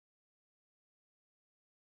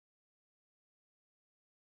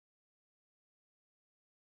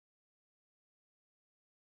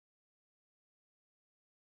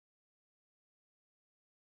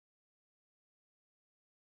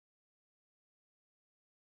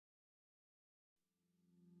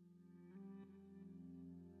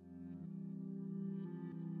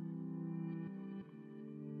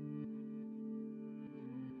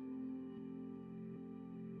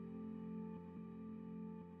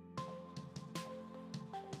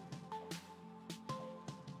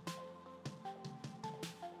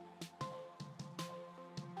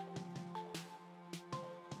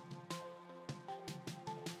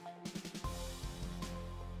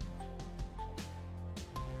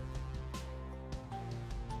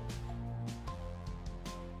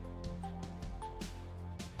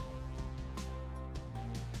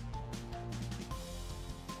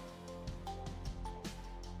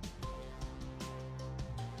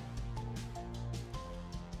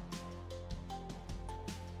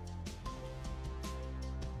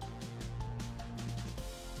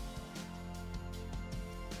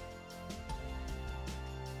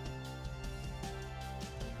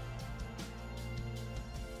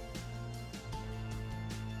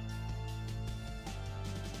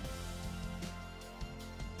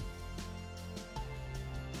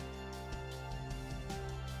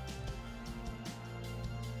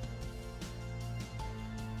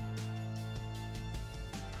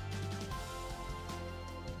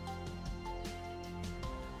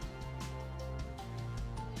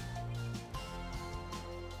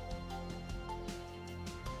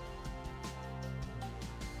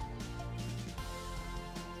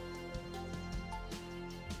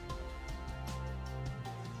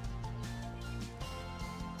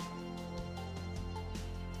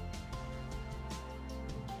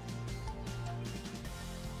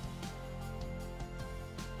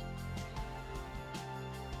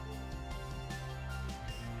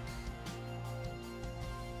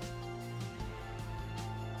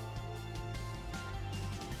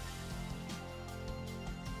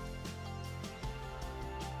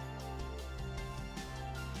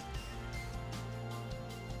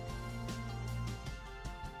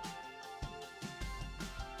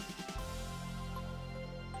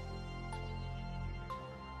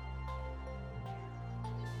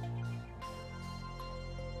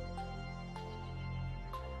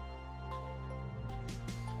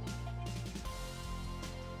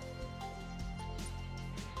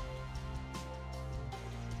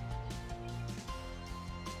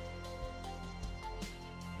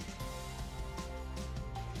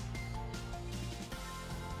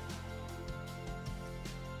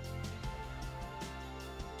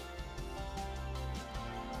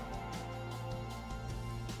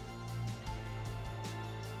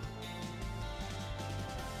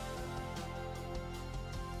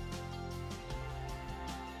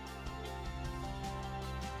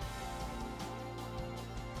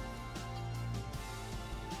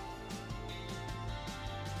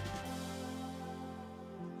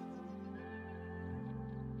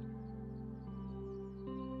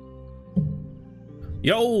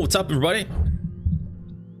Yo, what's up, everybody?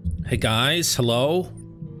 Hey, guys. Hello?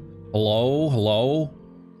 Hello? Hello?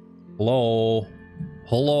 Hello?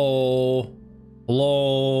 Hello?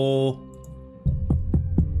 Hello?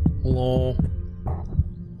 Hello?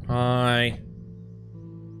 Hi.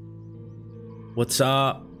 What's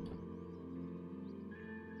up?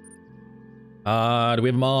 Do we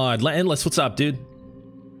have a mod? Endless, what's up, dude?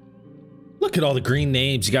 Look at all the green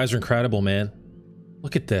names. You guys are incredible, man.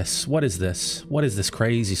 Look at this. What is this? What is this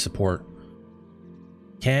crazy support?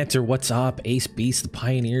 Cantor, what's up? Ace Beast, the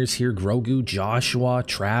Pioneers here. Grogu, Joshua,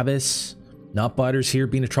 Travis, Nutbutter's here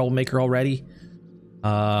being a troublemaker already.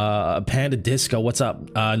 Panda Disco, what's up?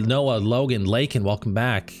 Noah, Logan, Lakin, welcome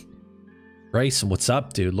back. Grayson, what's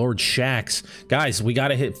up, dude? Lord Shax. Guys, we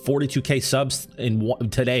gotta hit 42k subs in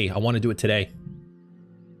today. I want to do it today.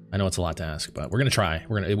 I know it's a lot to ask, but we're gonna try.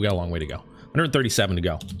 We got a long way to go. 137 to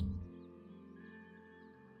go.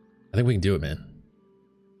 I think we can do it, man.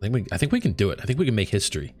 I think we can do it. I think we can make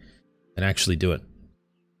history and actually do it.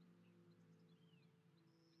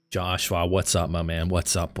 Joshua, what's up, my man?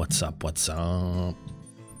 What's up? What's up? What's up?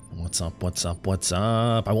 What's up? What's up? What's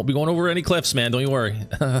up? I won't be going over any cliffs, man. Don't you worry.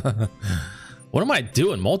 What am I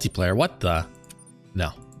doing? Multiplayer? What the?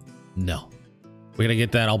 No. No. We're gonna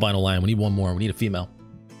get that albino lion. We need one more. We need a female.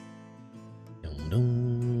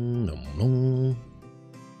 No.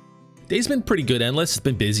 Day's been pretty good, Endless. It's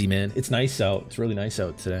been busy, man. It's nice out. It's really nice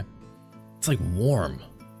out today. It's like warm.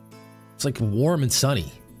 It's like warm and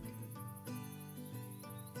sunny.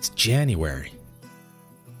 It's January.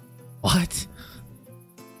 What?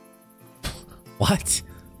 What?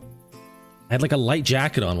 I had like a light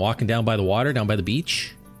jacket on walking down by the water, down by the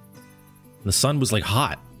beach. And the sun was like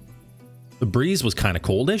hot. The breeze was kind of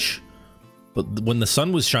coldish. But when the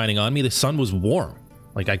sun was shining on me, the sun was warm.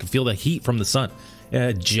 Like I could feel the heat from the sun.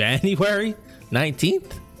 January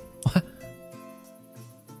 19th? What?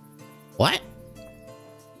 What?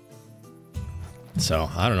 So,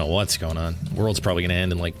 I don't know what's going on. World's probably gonna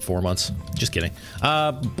end in like 4 months. Just kidding.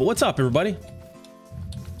 But what's up, everybody?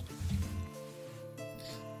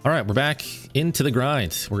 Alright, we're back into the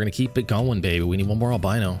grind. We're gonna keep it going, baby. We need one more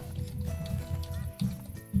albino.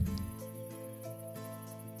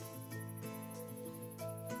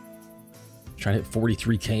 Try to hit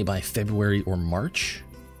 43k by February or March.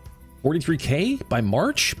 43k by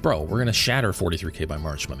March? Bro, we're gonna shatter 43k by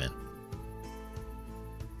March, my man.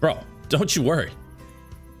 Bro, don't you worry.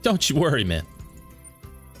 Don't you worry, man.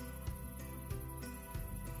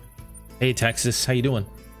 Hey, Texas, how you doing?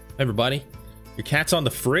 Everybody? Your cat's on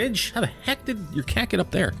the fridge? How the heck did your cat get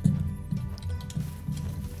up there?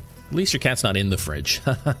 At least your cat's not in the fridge.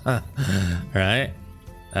 Right?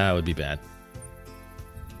 That would be bad.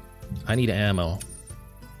 I need ammo.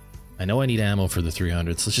 I know I need ammo for the 300s.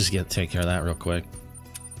 Let's just take care of that real quick.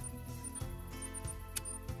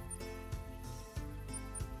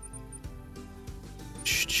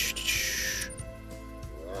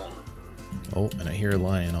 Oh, and I hear a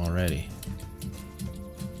lion already.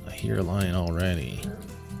 I hear a lion already.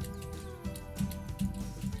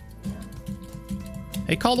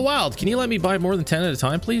 Hey, Call the Wild, can you let me buy more than 10 at a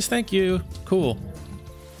time, please? Thank you. Cool.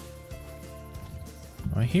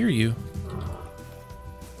 I hear you.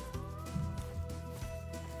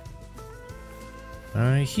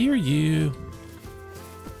 I hear you.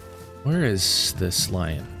 Where is this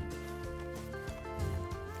lion?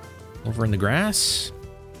 Over in the grass?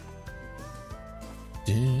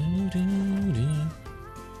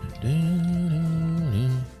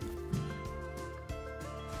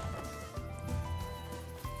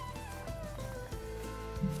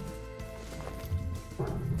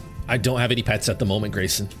 I don't have any pets at the moment,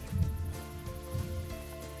 Grayson.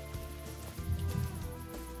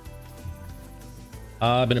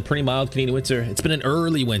 Been a pretty mild Canadian winter. It's been an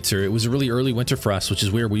early winter. It was a really early winter for us, which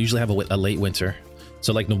is weird. We usually have a late winter.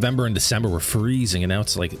 So like November and December were freezing, and now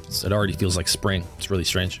it's like it already feels like spring. It's really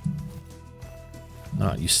strange.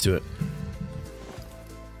 Not used to it.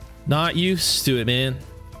 Not used to it, man.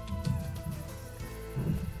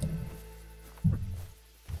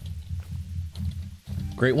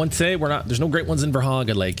 Great one today. There's no great ones in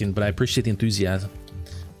Verhaga, Lakin, but I appreciate the enthusiasm.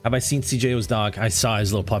 Have I seen CJO's dog? I saw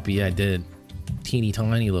his little puppy. Yeah, I did. Teeny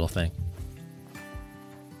tiny little thing.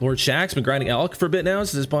 Lord Shack's been grinding elk for a bit now.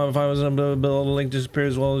 So this point, if I was on the link disappear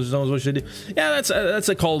as well as knows what should do. Yeah, that's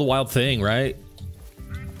a Call of the Wild thing, right?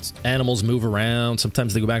 Animals move around.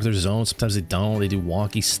 Sometimes they go back to their zone. Sometimes they don't. They do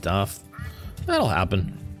wonky stuff. That'll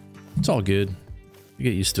happen. It's all good. You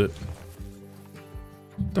get used to it.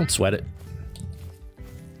 Don't sweat it.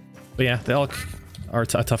 But yeah, the elk are a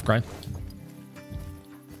tough grind.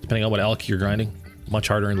 Depending on what elk you're grinding. Much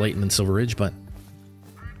harder in Layton than Silver Ridge, but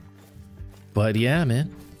But yeah,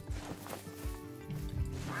 man.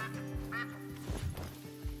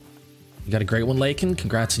 You got a great one, Lakin.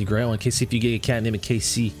 Congrats on your great one. KC, if you get a cat, name it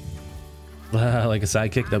KC. Like a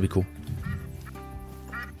sidekick, that'd be cool.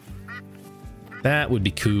 That would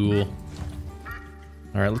be cool.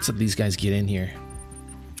 All right, let's let these guys get in here.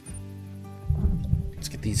 Let's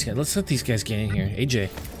get these guys. Let's let these guys get in here. AJ,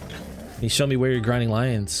 can you show me where you're grinding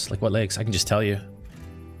lions? Like what legs? I can just tell you.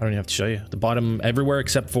 I don't even have to show you. The bottom everywhere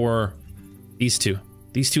except for these two.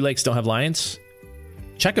 These two lakes don't have lions.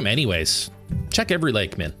 Check them anyways. Check every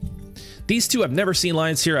lake, man. These two, I've never seen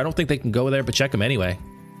lions here. I don't think they can go there, but check them anyway.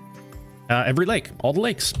 Every lake. All the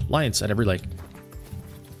lakes. Lions at every lake.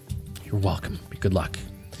 You're welcome. Good luck.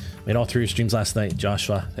 Made all 3 of your streams last night,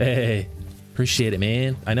 Joshua. Hey, appreciate it,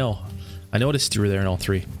 man. I know. I noticed you were there in all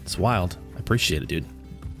 3. It's wild. I appreciate it, dude.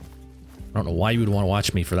 I don't know why you would want to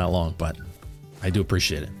watch me for that long, but I do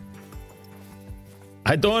appreciate it.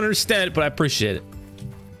 I don't understand it, but I appreciate it.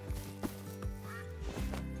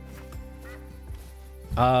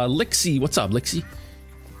 Lixie, what's up, Lixie?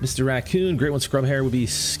 Mr. Raccoon, great one. Scrub hair would be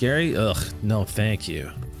scary. Ugh, no, thank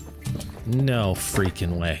you. No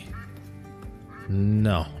freaking way.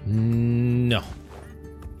 No, no.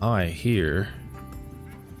 I hear.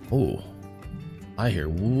 Oh, I hear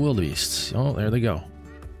wildebeests. Oh, there they go.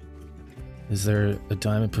 Is there a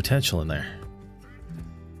diamond potential in there?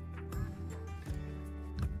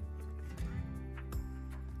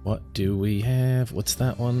 What do we have? What's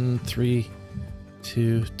that one? 3,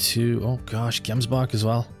 2, 2. Oh gosh, Gemsbach as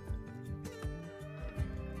well.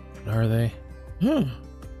 What are they? Whoa,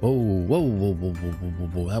 whoa, whoa, whoa, whoa, whoa,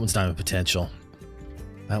 whoa. That one's diamond potential.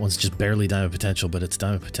 That one's just barely diamond potential, but it's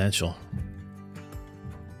diamond potential.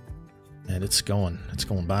 And it's going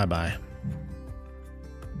bye-bye.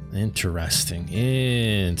 Interesting,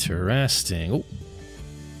 interesting. Oh,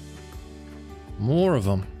 more of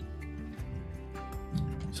them.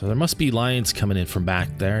 So there must be lions coming in from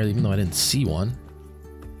back there, even though I didn't see one.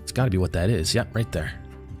 It's got to be what that is. Yep, right there.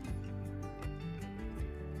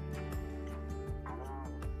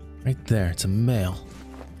 Right there. It's a male.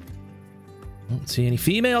 Don't see any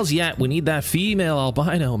females yet. We need that female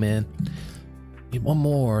albino, man. Get one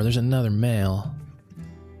more. There's another male.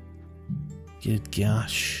 Good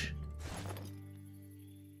gosh.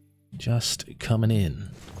 Just coming in.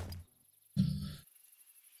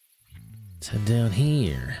 Let's head down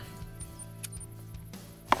here.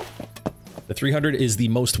 The 300 is the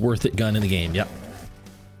most worth it gun in the game. Yep.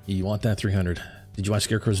 You want that 300. Did you watch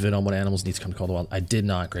Scarecrow's vid on what animals need to come to Call of the Wild? I did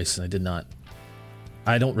not, Grayson. I did not.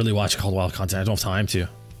 I don't really watch Call of the Wild content. I don't have time to. I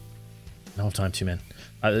don't have time to, man.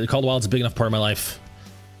 Call of the Wild's a big enough part of my life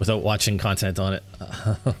without watching content on it.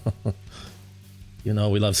 You know,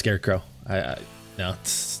 we love Scarecrow. No,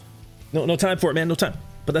 it's no time for it, man. No time.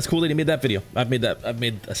 But that's cool that he made that video. I've made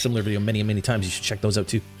a similar video many times. You should check those out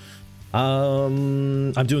too.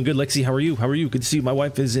 I'm doing good, Lexi. How are you? How are you? Good to see you. My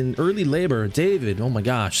wife is in early labor. David, oh my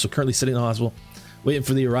gosh. So currently sitting in the hospital, waiting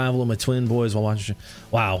for the arrival of my twin boys while watching.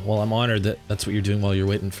 Wow. Well, I'm honored that that's what you're doing while you're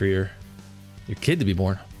waiting for your kid to be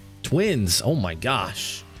born. Twins. Oh my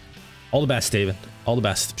gosh. All the best, David. All the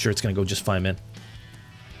best. I'm sure it's gonna go just fine, man.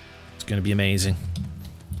 It's gonna be amazing.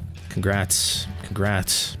 Congrats.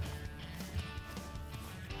 Congrats.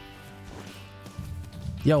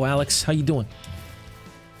 Yo, Alex, how you doing?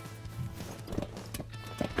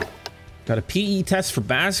 Got a PE test for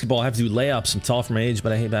basketball. I have to do layups. I'm tall for my age,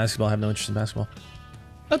 but I hate basketball. I have no interest in basketball.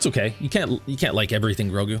 That's okay. You can't like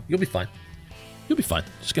everything, Grogu. You'll be fine. You'll be fine.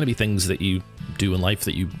 There's gonna be things that you do in life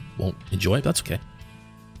that you won't enjoy. But that's okay.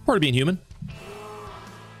 Part of being human.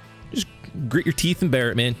 Just grit your teeth and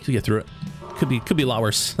bear it, man. You'll get through it. Could be a lot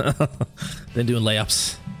worse than doing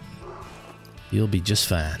layups. You'll be just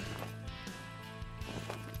fine.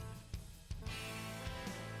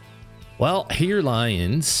 Well, I hear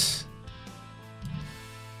lions,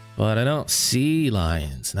 but I don't see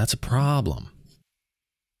lions, and that's a problem.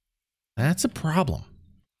 That's a problem.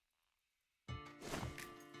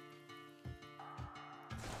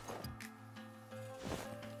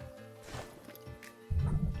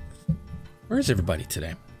 Where's everybody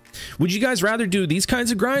today? Would you guys rather do these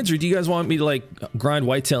kinds of grinds, or do you guys want me to like grind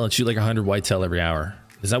whitetail and shoot like 100 whitetail every hour?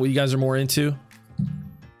 Is that what you guys are more into?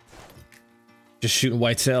 Just shooting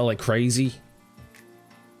whitetail like crazy?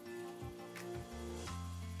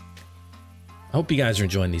 I hope you guys are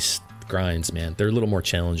enjoying these grinds, man. They're a little more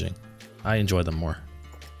challenging. I enjoy them more.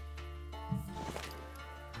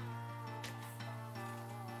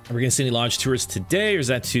 Are we gonna see any lodge tours today, or is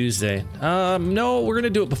that Tuesday? No, we're gonna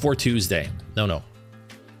do it before Tuesday. No,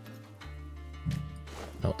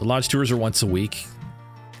 the lodge tours are once a week.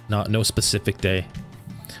 No specific day.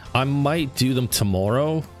 I might do them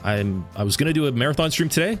tomorrow. I was gonna do a marathon stream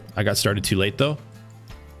today. I got started too late though.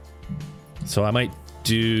 So I might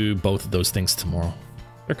do both of those things tomorrow.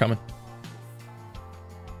 They're coming.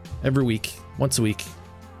 Every week. Once a week.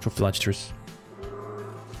 Trophy Lodge tours.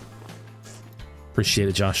 Appreciate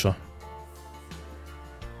it, Joshua.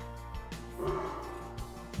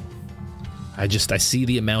 I see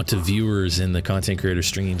the amount of viewers in the content creator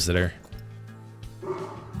streams that are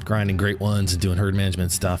grinding great ones and doing herd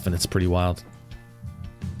management stuff, and it's pretty wild.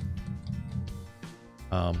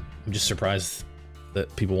 I'm just surprised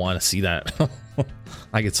that people want to see that.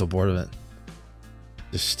 I get so bored of it.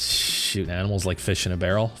 Just shooting animals like fish in a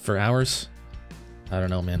barrel for hours. I don't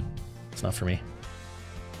know, man. It's not for me.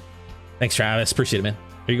 Thanks, Travis. Appreciate it, man.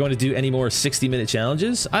 Are you going to do any more 60-minute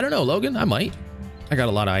challenges? I don't know, Logan. I might. I got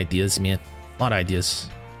a lot of ideas, man. A lot of ideas.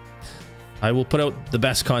 I will put out the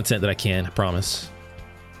best content that I can, I promise.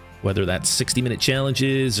 Whether that's 60-minute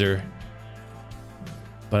challenges or...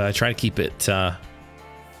 But I try to keep it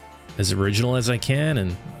as original as I can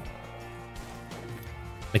and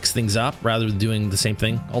mix things up rather than doing the same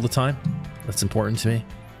thing all the time. That's important to me.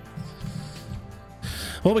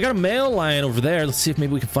 Well, we got a male lion over there. Let's see if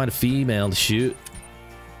maybe we can find a female to shoot.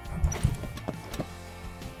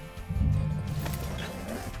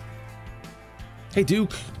 Hey,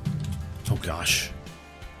 Duke. Oh, gosh.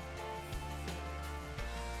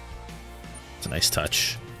 It's a nice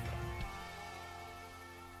touch.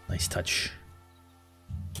 Nice touch.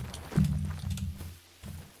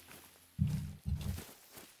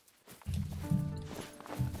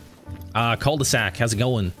 Cul-de-sac. How's it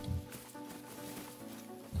going?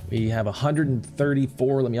 We have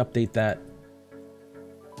 134. Let me update that.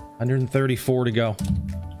 134 to go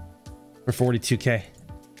for 42K.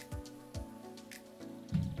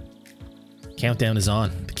 Countdown is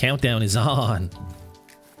on. The countdown is on.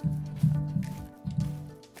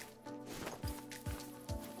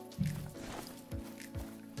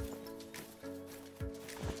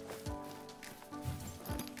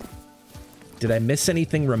 Did I miss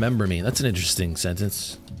anything? Remember me. That's an interesting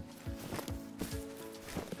sentence.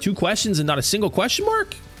 2 questions and not a single question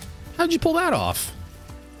mark? How'd you pull that off?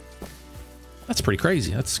 That's pretty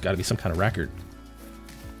crazy. That's got to be some kind of record.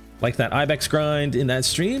 Like that Ibex grind in that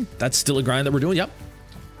stream. That's still a grind that we're doing. Yep.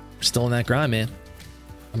 We're still in that grind, man.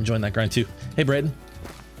 I'm enjoying that grind too. Hey, Braden.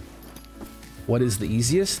 What is the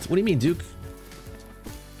easiest? What do you mean, Duke?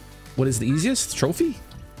 What is the easiest? Trophy?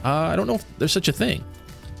 I don't know if there's such a thing.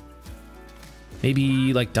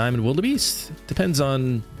 Maybe like Diamond Wildebeest? Depends a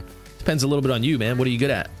little bit on you, man. What are you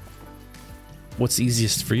good at? What's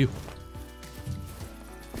easiest for you?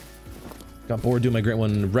 Got bored doing my great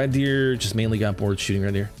one. Red deer. Just mainly got bored shooting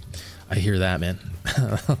red deer. I hear that, man.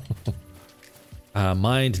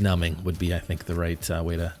 Mind numbing would be, I think, the right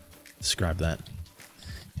way to describe that.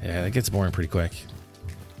 Yeah, that gets boring pretty quick.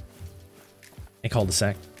 I called the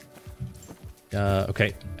sack.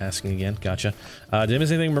 Okay, asking again. Gotcha. Did I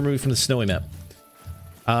miss anything removed from the snowy map?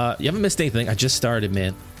 You haven't missed anything. I just started,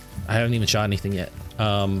 man. I haven't even shot anything yet.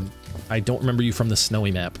 I don't remember you from the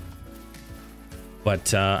snowy map.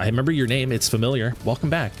 But I remember your name. It's familiar. Welcome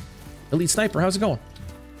back. Elite Sniper, how's it going?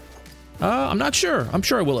 I'm not sure. I'm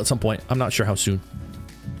sure I will at some point. I'm not sure how soon.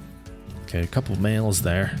 Okay, a couple of males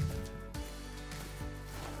there.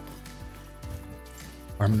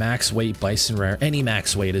 Our max weight bison rare. Any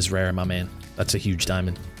max weight is rare, my man. That's a huge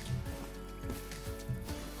diamond.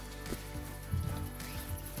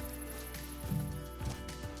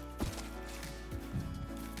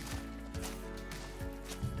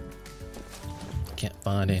 Can't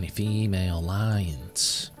find any female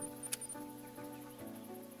lions.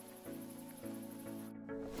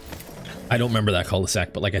 I don't remember that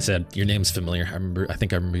cul-de-sac, but like I said, your name's familiar. I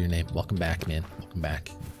think I remember your name. Welcome back, man. Welcome back.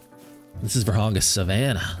 This is Virhonga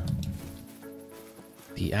Savannah.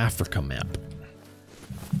 The Africa map.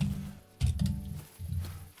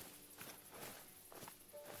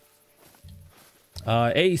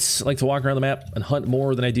 Ace, I like to walk around the map and hunt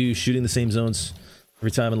more than I do shooting the same zones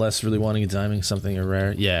every time, unless really wanting and timing something or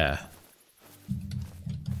rare. Yeah.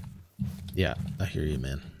 Yeah, I hear you,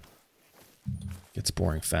 man. Gets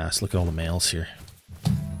boring fast. Look at all the males here.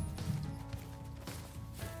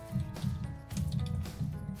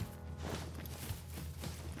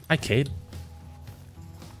 Hi, Cade.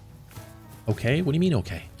 Okay? What do you mean,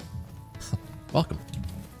 okay? Welcome.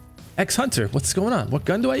 Ex-Hunter, what's going on? What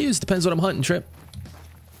gun do I use? Depends what I'm hunting, Trip.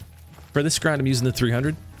 For this grind, I'm using the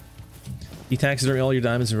 300. You taxidermy all your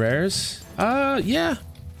diamonds and rares? Yeah.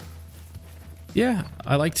 Yeah,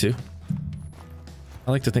 I like to.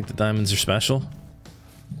 I like to think the diamonds are special.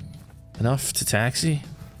 Enough to taxi?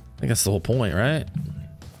 I think that's the whole point, right?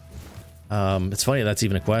 It's funny that's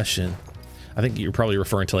even a question. I think you're probably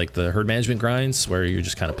referring to like the herd management grinds where you're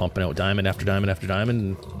just kind of pumping out diamond after diamond after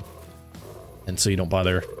diamond, and so you don't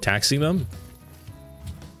bother taxing them.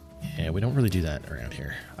 Yeah, we don't really do that around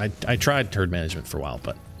here. I tried herd management for a while,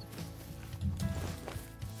 but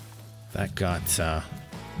that got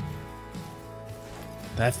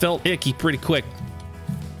that felt icky pretty quick.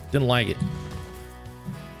 Didn't like it.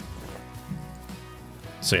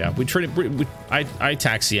 So yeah, we trade it. I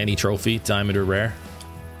taxi any trophy, diamond or rare.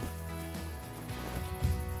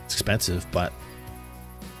 It's expensive, but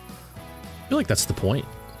I feel like that's the point.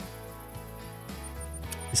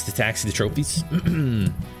 Is to taxi the trophies.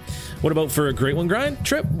 What about for a great one grind?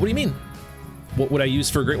 Trip, what do you mean? What would I use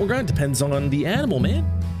for a great one grind? Depends on the animal, man.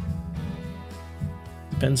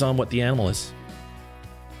 Depends on what the animal is.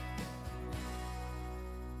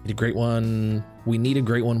 Need a great one. We need a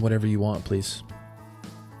great one, whatever you want, please.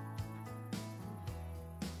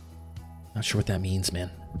 Not sure what that means, man.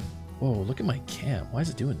 Whoa, look at my cam. Why is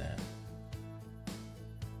it doing that?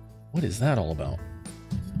 What is that all about?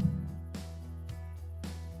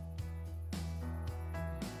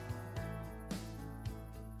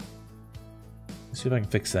 Let's see if I can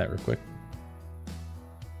fix that real quick.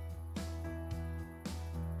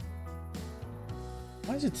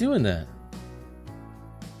 Why is it doing that?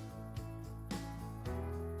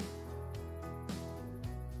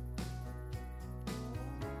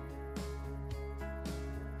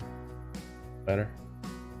 Better.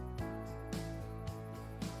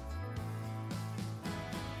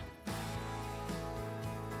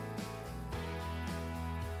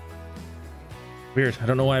 Weird. I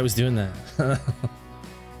don't know why I was doing that.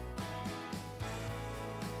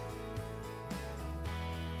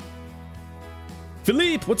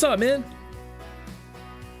 Philippe, what's up, man?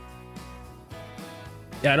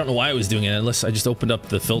 Yeah, I don't know why I was doing it unless I just opened up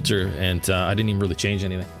the filter and I didn't even really change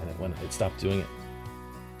anything and it stopped doing it.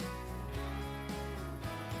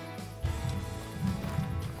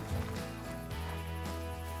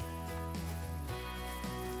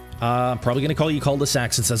 I'm probably gonna call you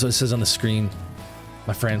cul-de-sac since that's what it says on the screen,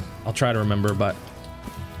 my friend. I'll try to remember, but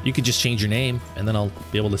you could just change your name and then I'll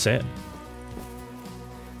be able to say it.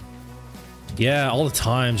 Yeah, all the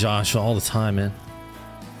time, Josh. All the time, man.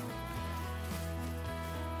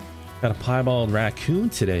 Got a piebald raccoon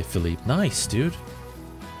today, Philippe. Nice, dude.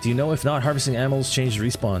 Do you know if not harvesting animals change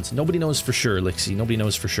respawns? Nobody knows for sure, Lixie. Nobody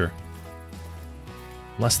knows for sure.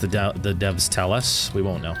 Unless the devs tell us, we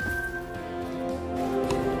won't know.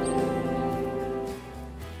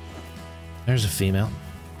 There's a female.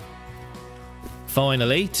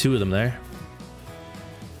 Finally, 2 of them there.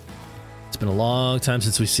 It's been a long time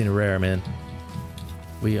since we've seen a rare, man.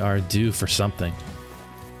 We are due for something.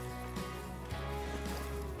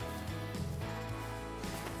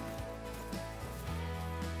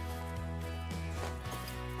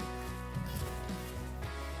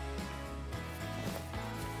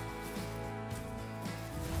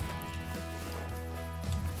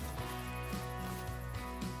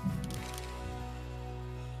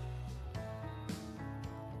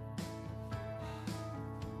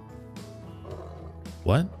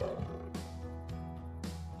 What?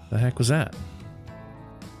 The heck was that?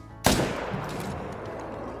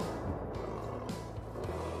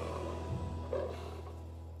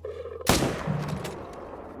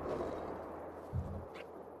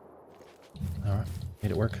 All right,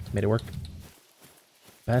 made it work. Made it work.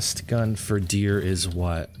 Best gun for deer is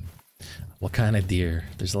what? What kind of deer?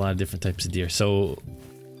 There's a lot of different types of deer. So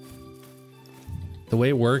the way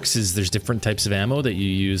it works is there's different types of ammo that you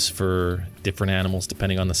use for different animals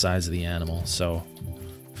depending on the size of the animal. So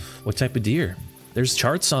what type of deer? There's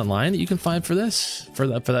charts online that you can find for this, for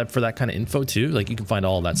that kind of info too. Like you can find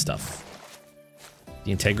all of that stuff.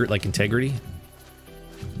 The integrity.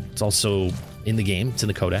 It's also in the game. It's in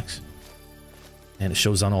the codex, and it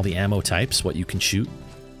shows on all the ammo types what you can shoot,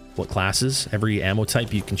 what classes. Every ammo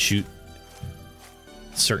type you can shoot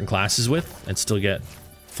certain classes with and still get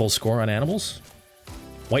full score on animals.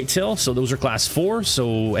 Whitetail, so those are class 4,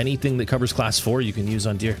 so anything that covers class 4 you can use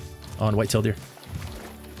on deer, on whitetail deer.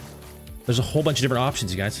 There's a whole bunch of different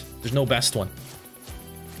options, you guys. There's no best one.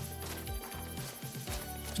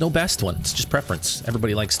 There's no best one, it's just preference.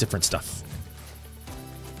 Everybody likes different stuff.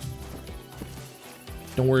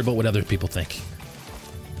 Don't worry about what other people think.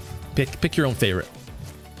 Pick your own favorite.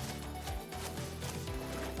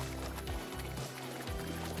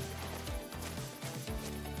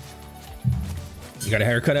 You got a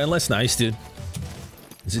haircut endless? Nice, dude.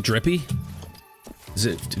 Is it drippy?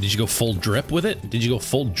 Did you go full drip with it? Did you go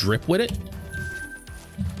full drip with it?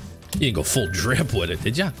 You didn't go full drip with it,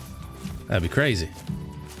 did ya? That'd be crazy.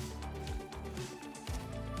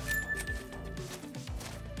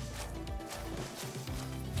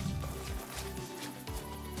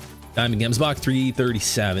 Diamond Gemsbach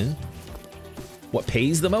 337. What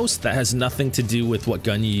pays the most? That has nothing to do with what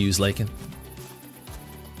gun you use, Lakin.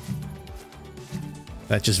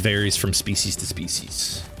 That just varies from species to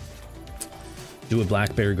species. Do a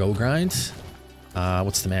black bear go grind.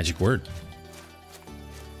 What's the magic word?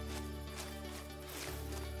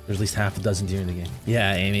 There's at least half a dozen deer in the game.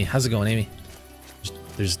 Yeah, Amy. How's it going, Amy?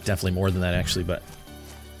 There's definitely more than that, actually,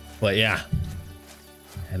 but yeah.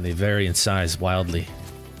 And they vary in size wildly.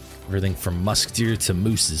 Everything from musk deer to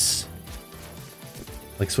mooses.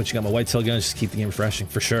 Like switching out my whitetail gun just to keep the game refreshing.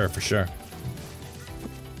 For sure, for sure.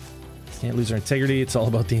 Can't lose our integrity. It's all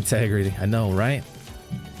about the integrity. I know, right?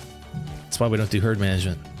 That's why we don't do herd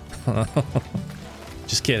management.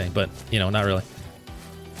 Just kidding, but, you know, not really.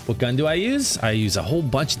 What gun do I use? I use a whole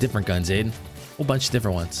bunch of different guns, Aiden. A whole bunch of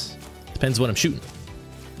different ones. Depends what I'm shooting.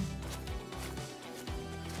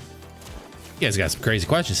 You guys got some crazy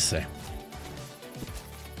questions to say.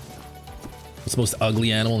 What's the most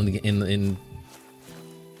ugly animal in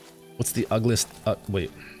what's the ugliest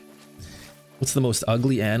wait. What's the most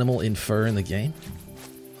ugly animal in fur in the game?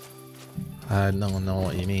 I don't know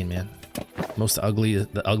what you mean, man. Most ugly,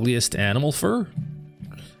 the ugliest animal fur?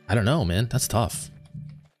 I don't know, man. That's tough.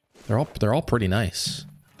 They're all pretty nice,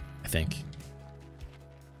 I think.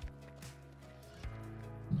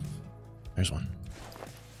 There's one.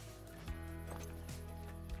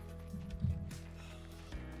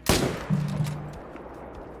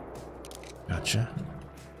 Gotcha.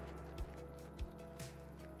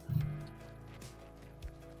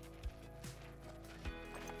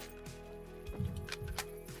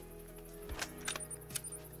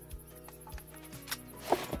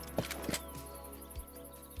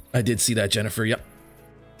 I did see that, Jennifer. Yep.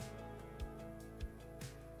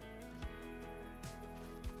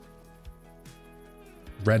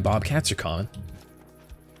 Red bobcats are common.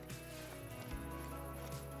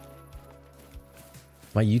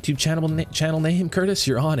 My YouTube channel name, Curtis?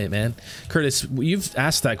 You're on it, man. Curtis, you've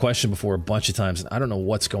asked that question before a bunch of times, and I don't know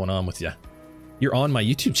what's going on with you. You're on my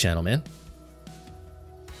YouTube channel, man.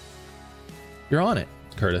 You're on it,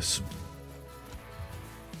 Curtis.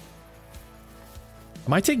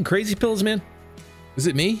 Am I taking crazy pills, man? Is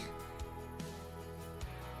it me?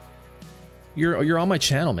 You're on my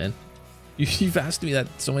channel, man. You've asked me that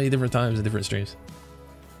so many different times in different streams.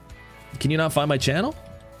 Can you not find my channel?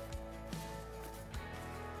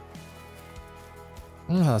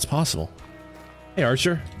 I don't know how that's possible. Hey,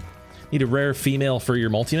 Archer. Need a rare female for your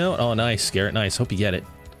multi-note? Oh, nice, Garrett. Nice. Hope you get it.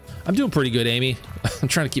 I'm doing pretty good, Amy. I'm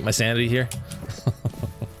trying to keep my sanity here.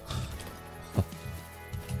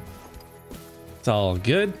 It's all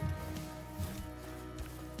good.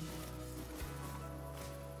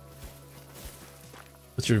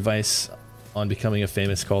 What's your advice on becoming a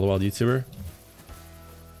famous Call of the Wild YouTuber?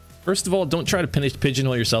 First of all, don't try to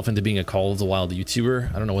pigeonhole yourself into being a Call of the Wild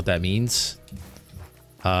YouTuber. I don't know what that means.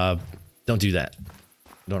 Don't do that.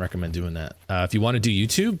 Don't recommend doing that. If you want to do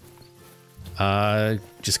YouTube,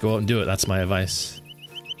 just go out and do it. That's my advice.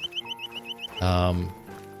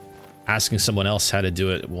 Asking someone else how to do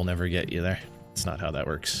it will never get you there. It's not how that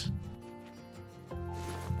works.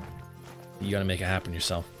 You gotta make it happen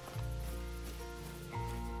yourself.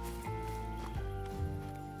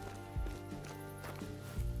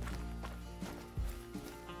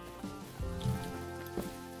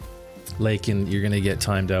 Lakin, you're gonna get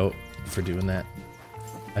timed out for doing that.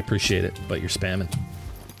 I appreciate it, but you're spamming.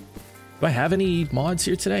 Do I have any mods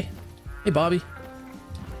here today? Hey, Bobby.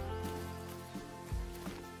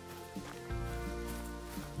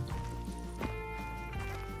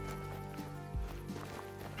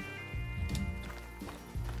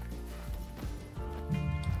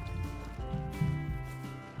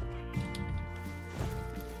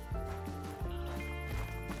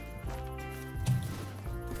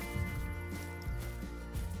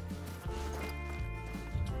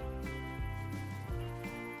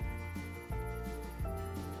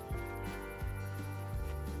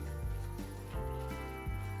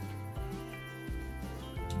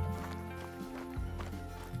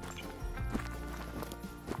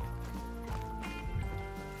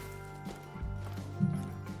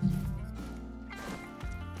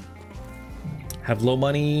 Have low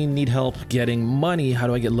money, need help getting money. How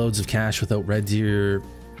do I get loads of cash without red deer?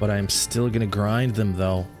 But I'm still gonna grind them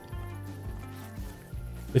though.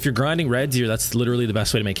 If you're grinding red deer, that's literally the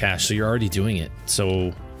best way to make cash. So you're already doing it.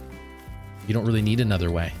 So you don't really need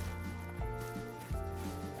another way.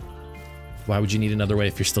 Why would you need another way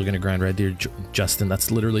if you're still gonna grind red deer, Justin?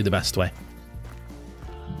 That's literally the best way.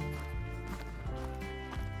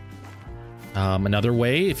 Another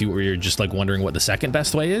way, if you're just like wondering what the second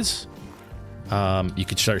best way is, You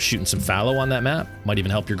could start shooting some fallow on that map. Might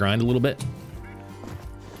even help your grind a little bit.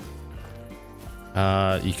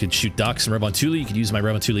 You could shoot ducks and Rebontuli. You could use my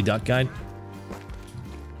Rebontuli duck guide.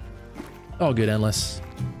 All good, Endless.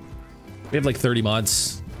 We have like 30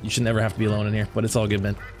 mods. You should never have to be alone in here, but it's all good,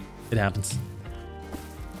 man. It happens.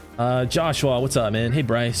 Joshua, what's up, man? Hey,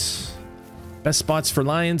 Bryce. Best spots for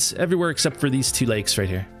lions everywhere except for these 2 lakes right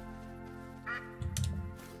here.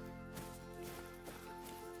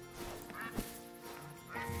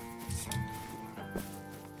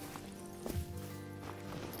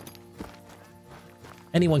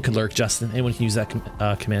 Anyone can lurk, Justin. Anyone can use that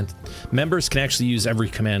command. Members can actually use every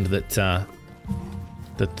command that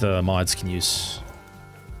that the mods can use.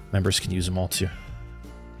 Members can use them all too.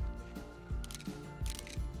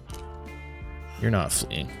 You're not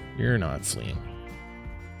fleeing. You're not fleeing.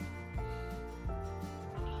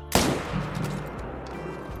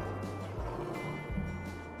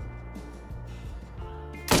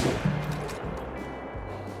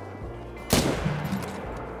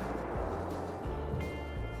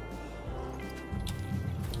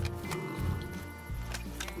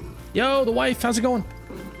 Yo, the wife, how's it going?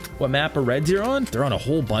 What map are Reds you're on? They're on a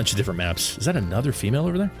whole bunch of different maps. Is that another female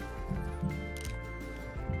over there?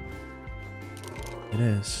 It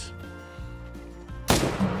is.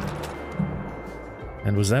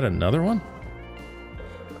 And was that another one?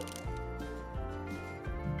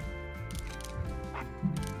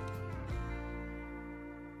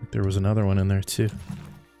 There was another one in there too.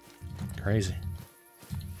 Crazy.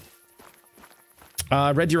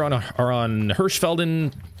 Red, you're on are on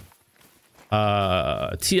Hirschfelden,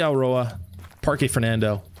 Tia Roa, Parque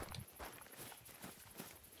Fernando.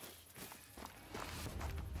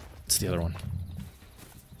 What's the other one?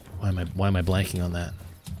 Why am I blanking on that?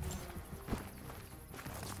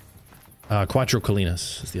 Cuatro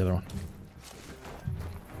Colinas is the other one.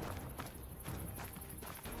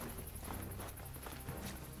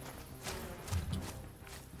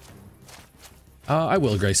 I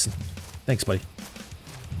will, Grayson. Thanks, buddy.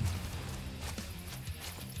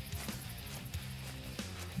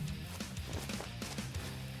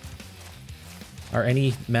 Are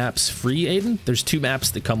any maps free, Aiden? There's 2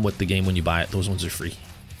 maps that come with the game when you buy it. Those ones are free.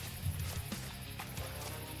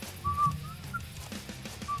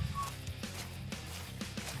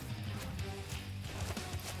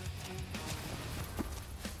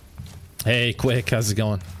 Hey, Quick, how's it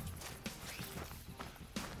going?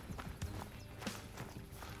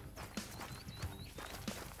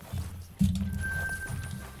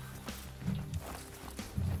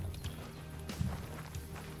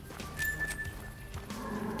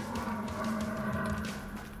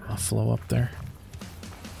 Flow up there.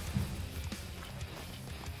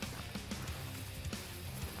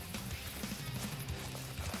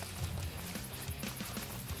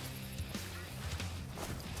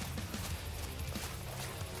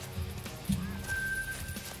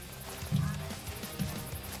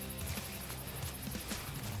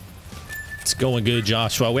 It's going good,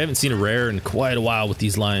 Joshua. We haven't seen a rare in quite a while with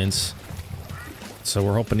these lions, so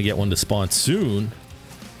we're hoping to get one to spawn soon,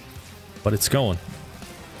 but it's going.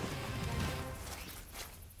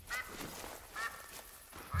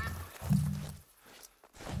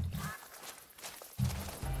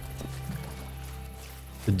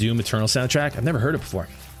 The Doom Eternal soundtrack? I've never heard it before.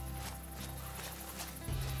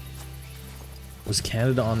 Was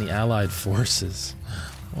Canada on the Allied Forces?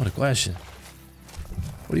 What a question.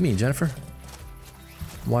 What do you mean, Jennifer?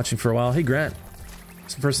 I'm watching for a while. Hey, Grant.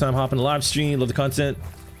 It's the first time hopping the live stream. Love the content.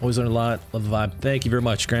 Always learn a lot. Love the vibe. Thank you very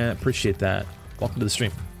much, Grant. Appreciate that. Welcome to the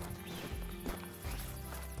stream.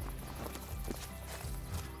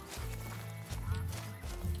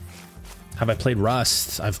 Have I played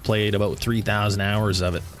Rust? I've played about 3,000 hours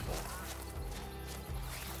of it.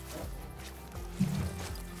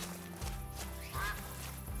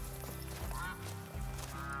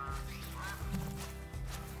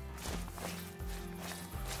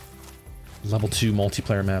 Level 2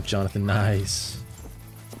 multiplayer map, Jonathan. Nice.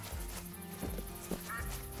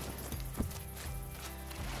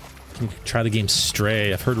 Can you try the game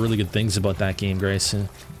Stray? I've heard really good things about that game, Grayson.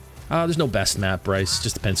 There's no best map, Bryce.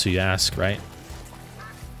 Just depends who you ask, right?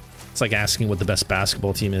 It's like asking what the best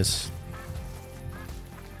basketball team is.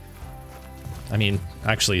 I mean,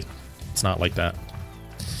 actually, it's not like that.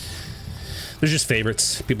 There's just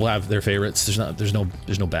favorites. People have their favorites. There's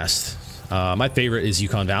no best. My favorite is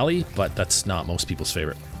Yukon Valley, but that's not most people's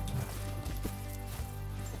favorite.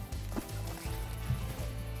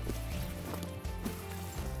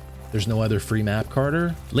 There's no other free map,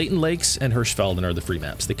 Carter. Leighton Lakes and Hirschfelden are the free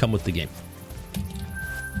maps. They come with the game.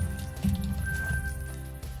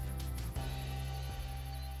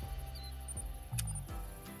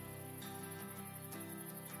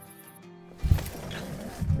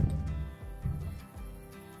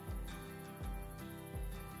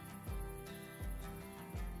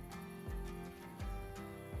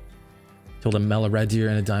 Killed a mellow red deer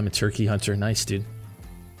and a diamond turkey hunter. Nice, dude.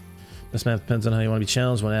 Best map depends on how you want to be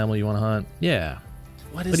challenged, what animal you want to hunt. Yeah.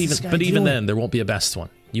 What is this guy even doing? then, there won't be a best one.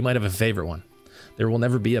 You might have a favorite one. There will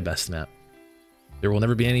never be a best map. There will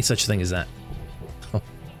never be any such thing as that.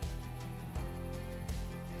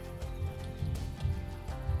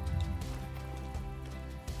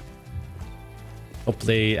 Hope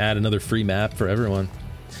they add another free map for everyone.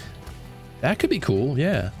 That could be cool,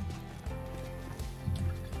 yeah.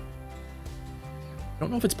 I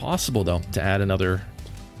don't know if it's possible, though, to add another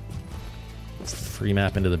free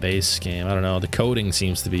map into the base game. I don't know. The coding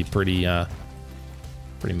seems to be pretty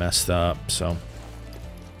messed up, so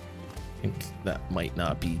I think that might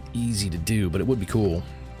not be easy to do, but it would be cool.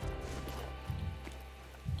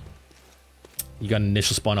 You got an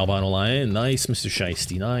initial spawn albino lion. Nice, Mr.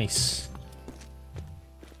 Shiesty. Nice.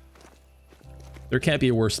 There can't be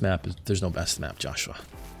a worse map. There's no best map, Joshua.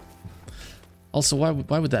 Also, why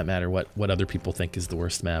would that matter? What other people think is the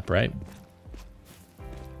worst map, right?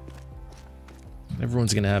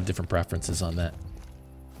 Everyone's gonna have different preferences on that.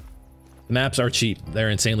 The maps are cheap. They're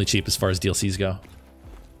insanely cheap as far as DLCs go.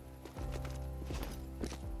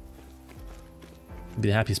 Be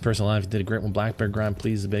the happiest person alive. You did a great one, Black Bear Grind.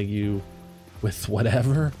 Please, I beg you, with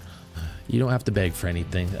whatever. You don't have to beg for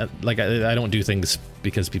anything. Like I don't do things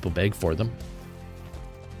because people beg for them.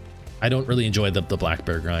 I don't really enjoy the Black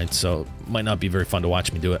Bear Grind, so it might not be very fun to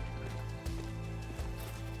watch me do it.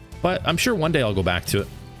 But I'm sure one day I'll go back to it.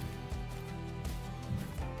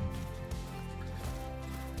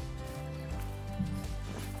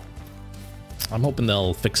 I'm hoping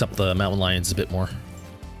they'll fix up the mountain lions a bit more.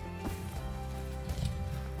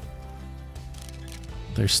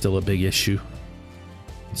 There's still a big issue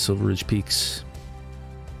in Silver Ridge Peaks.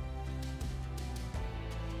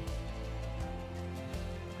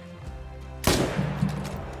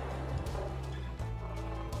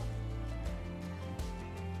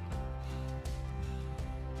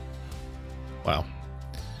 Wow.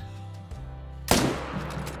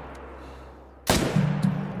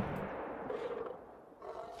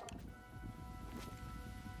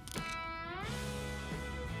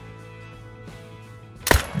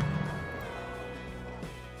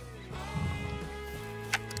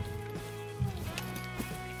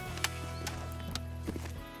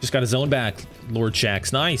 Just got his own back, Lord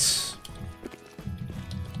Shax. Nice.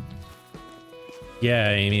 Yeah,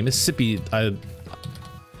 Amy, Mississippi,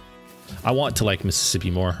 I want to like Mississippi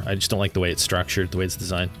more. I just don't like the way it's structured, the way it's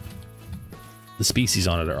designed. The species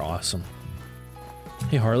on it are awesome.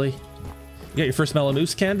 Hey, Harley. You got your first mellow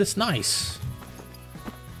moose, Candace? Nice.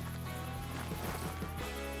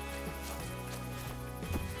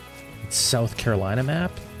 South Carolina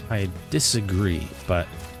map? I disagree, but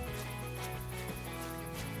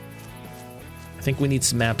I think we need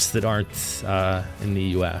some maps that aren't in the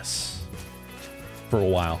US for a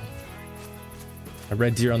while. A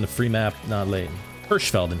red deer on the free map, not late.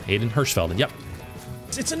 Hirschfelden, Aiden Hirschfelden, yep.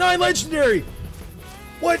 It's a 9 legendary!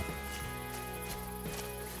 What?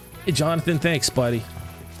 Hey, Jonathan, thanks, buddy.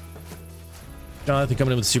 Jonathan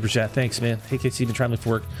coming in with a super chat. Thanks, man. Hey, KC, been trying to look for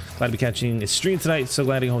work. Glad to be catching a stream tonight. So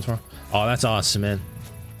glad to get home tomorrow. Oh, that's awesome, man.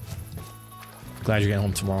 Glad you're getting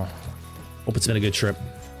home tomorrow. Hope it's been a good trip.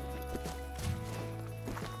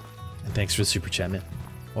 And thanks for the super chat, man.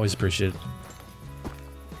 Always appreciate it.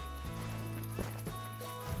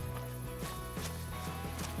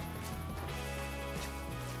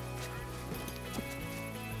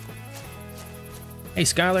 Hey,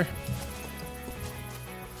 Skylar.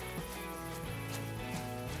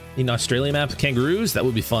 Need an Australian map with kangaroos? That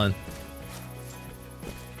would be fun.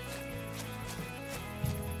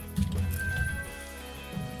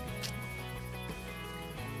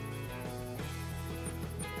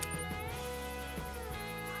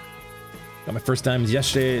 Got my first diamonds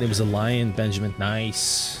yesterday, and it was a lion, Benjamin.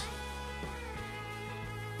 Nice.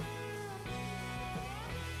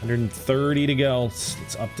 130 to go.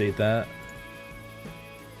 Let's update that.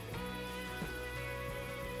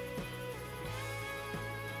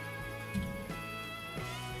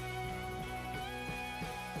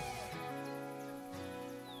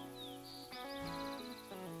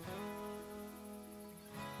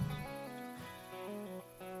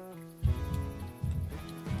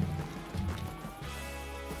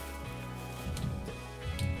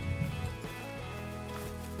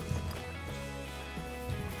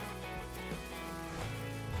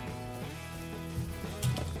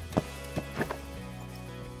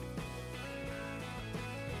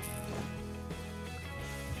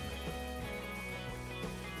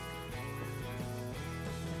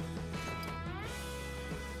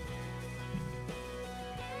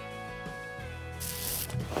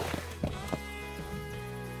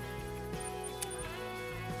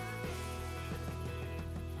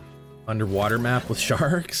 Underwater map with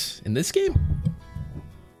sharks in this game?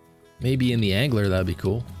 Maybe in the angler, that'd be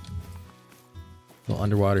cool. Little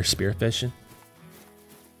underwater spearfishing.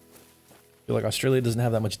 Feel like Australia doesn't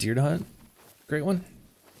have that much deer to hunt. Great one.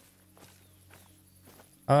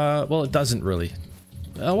 Well, it doesn't really.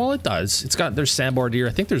 Well, it does. It's got, there's sandbar deer.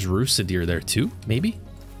 I think there's roosted deer there too, maybe.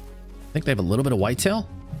 I think they have a little bit of whitetail.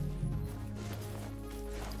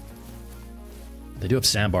 They do have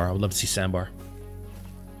sandbar. I would love to see sandbar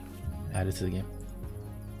added to the game.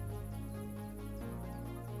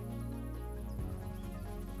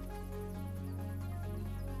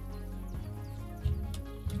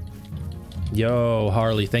 Yo,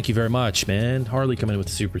 Harley, thank you very much, man. Harley coming in with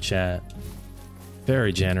the super chat.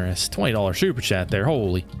 Very generous. $20 super chat there.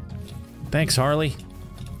 Holy. Thanks, Harley.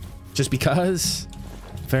 Just because?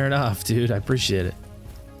 Fair enough, dude. I appreciate it.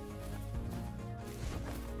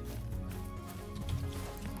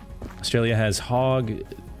 Australia has hog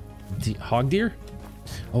deer?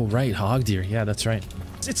 Oh, right. Hog deer. Yeah, that's right.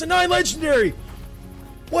 It's a 9 legendary!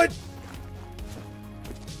 What?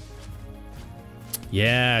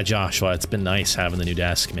 Yeah, Joshua, it's been nice having the new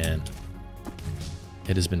desk, man.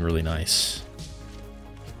 It has been really nice.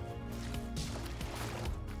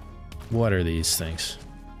 What are these things?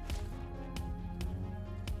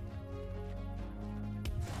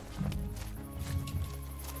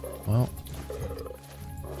 Well,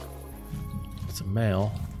 it's a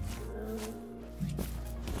male.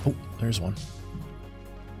 Oh, there's one.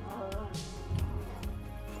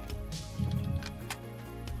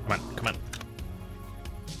 Come on, come on.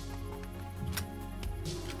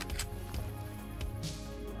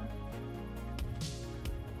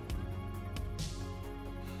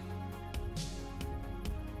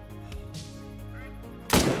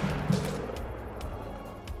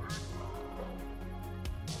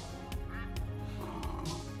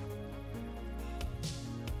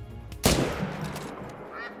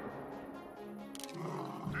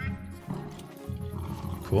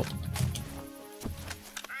 Cool.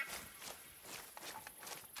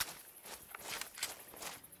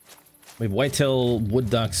 We have whitetail, wood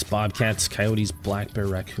ducks, bobcats, coyotes, black bear,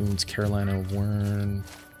 raccoons, Carolina wern,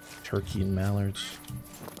 turkey, and mallards.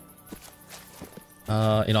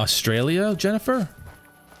 In Australia, Jennifer?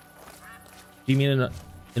 Do you mean in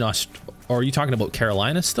or are you talking about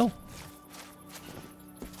Carolina still?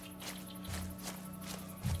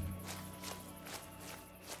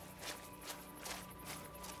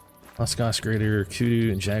 Muskox, greater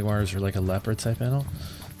kudu, and jaguars are like a leopard type animal.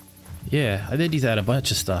 Yeah, I did that a bunch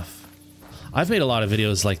of stuff. I've made a lot of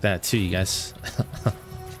videos like that too, you guys.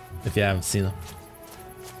 If you haven't seen them.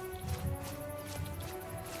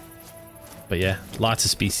 But yeah, lots of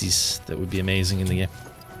species that would be amazing in the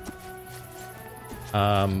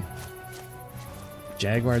game.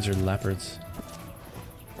 Jaguars or leopards?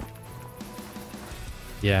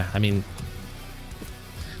 Yeah, I mean,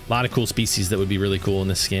 a lot of cool species that would be really cool in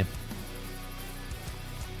this game.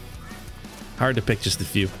 Hard to pick just a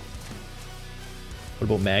few. What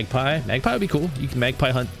about magpie? Magpie would be cool. You can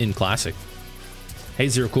magpie hunt in classic. Hey,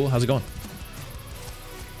 Zero Cool, how's it going?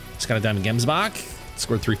 Just got a diamond Gemsbach.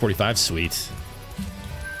 Scored 345. Sweet.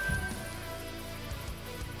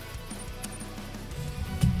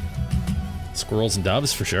 Squirrels and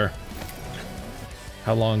doves for sure.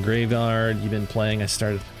 How long graveyard you been playing? I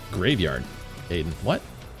started graveyard. Aiden, what?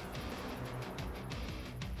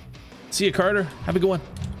 See you, Carter. Have a good one.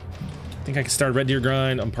 Think I could start a Red Deer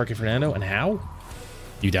grind on Parque Fernando, and how?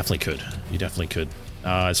 You definitely could. You definitely could.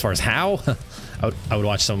 As far as how, I would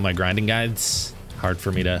watch some of my grinding guides. Hard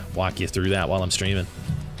for me to walk you through that while I'm streaming.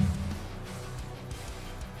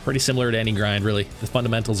 Pretty similar to any grind, really. The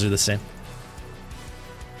fundamentals are the same.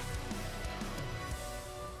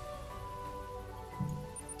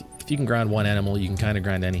 If you can grind one animal, you can kind of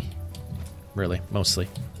grind any. Really, mostly.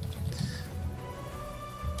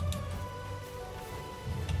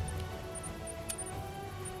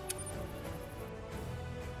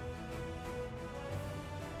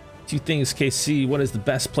 Two things, KC. What is the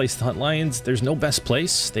best place to hunt lions? There's no best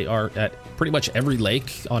place. They are at pretty much every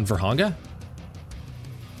lake on Virhonga.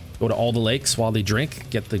 Go to all the lakes while they drink.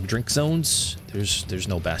 Get the drink zones. There's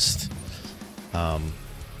no best.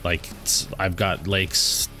 Like I've got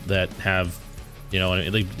lakes that have, you know,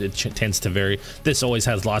 it tends to vary. This always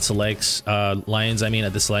has lots of lakes. Lions, I mean,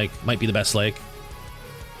 at this lake might be the best lake.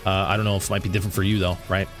 I don't know if it might be different for you though,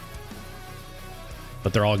 right?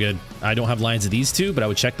 But they're all good. I don't have lions at these two, but I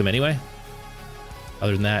would check them anyway.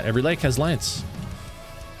 Other than that, every lake has lions.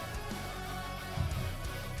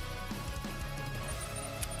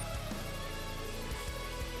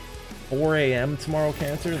 $4 a.m. tomorrow,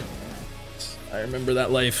 Cancer. I remember that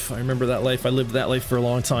life. I remember that life. I lived that life for a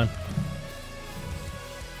long time.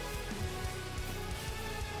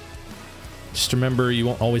 Just remember, you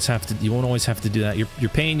won't always have to do that. You're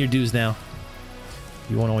paying your dues now.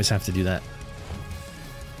 You won't always have to do that.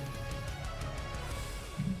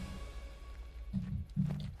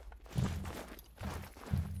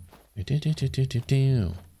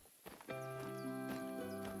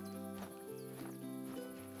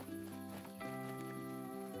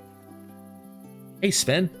 Hey,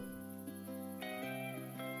 Sven.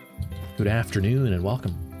 Good afternoon and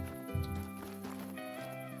welcome.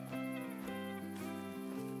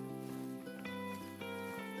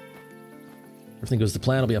 Everything goes to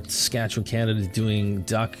plan. I'll be up to Saskatchewan, Canada, going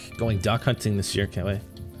duck hunting this year. Can't wait.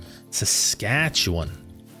 Saskatchewan.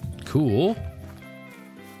 Cool.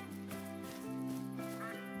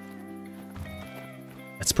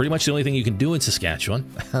 That's pretty much the only thing you can do in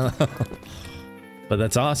Saskatchewan. But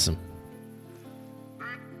that's awesome.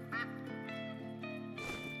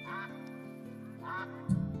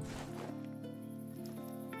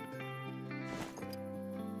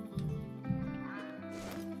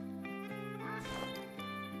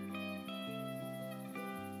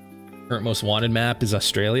 Current most wanted map is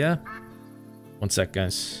Australia. One sec,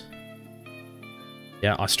 guys.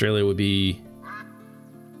 Yeah, Australia would be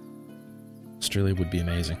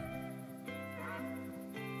amazing.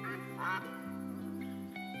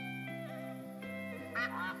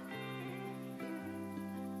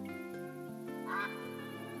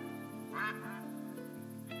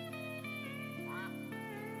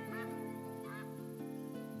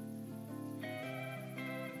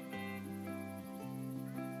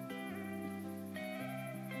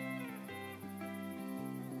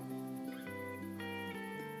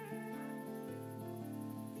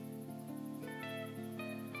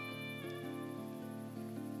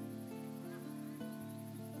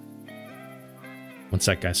 One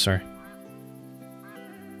sec, guys, sorry.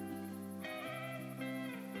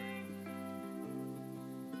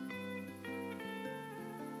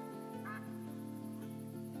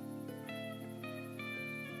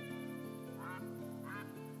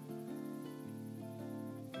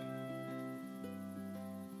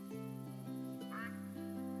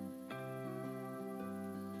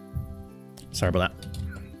 Sorry about that.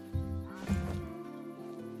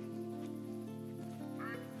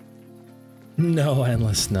 No,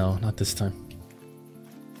 endless. No, not this time.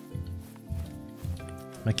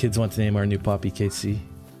 My kids want to name our new puppy KC.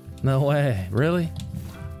 No way. Really?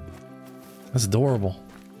 That's adorable.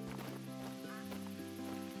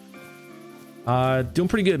 Doing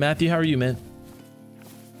pretty good, Matthew. How are you, man?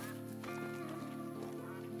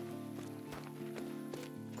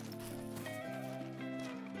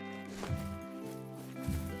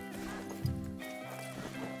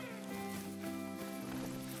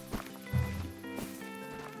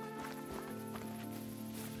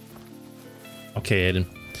 Okay, Aiden.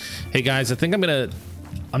 Hey guys, I think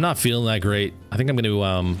I'm not feeling that great. I think I'm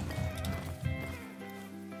gonna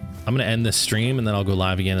end this stream and then I'll go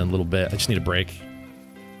live again in a little bit. I just need a break.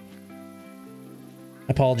 I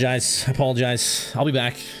apologize. I'll be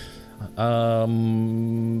back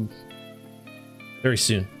very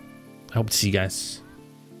soon. I hope to see you guys.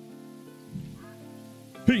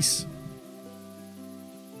 Peace.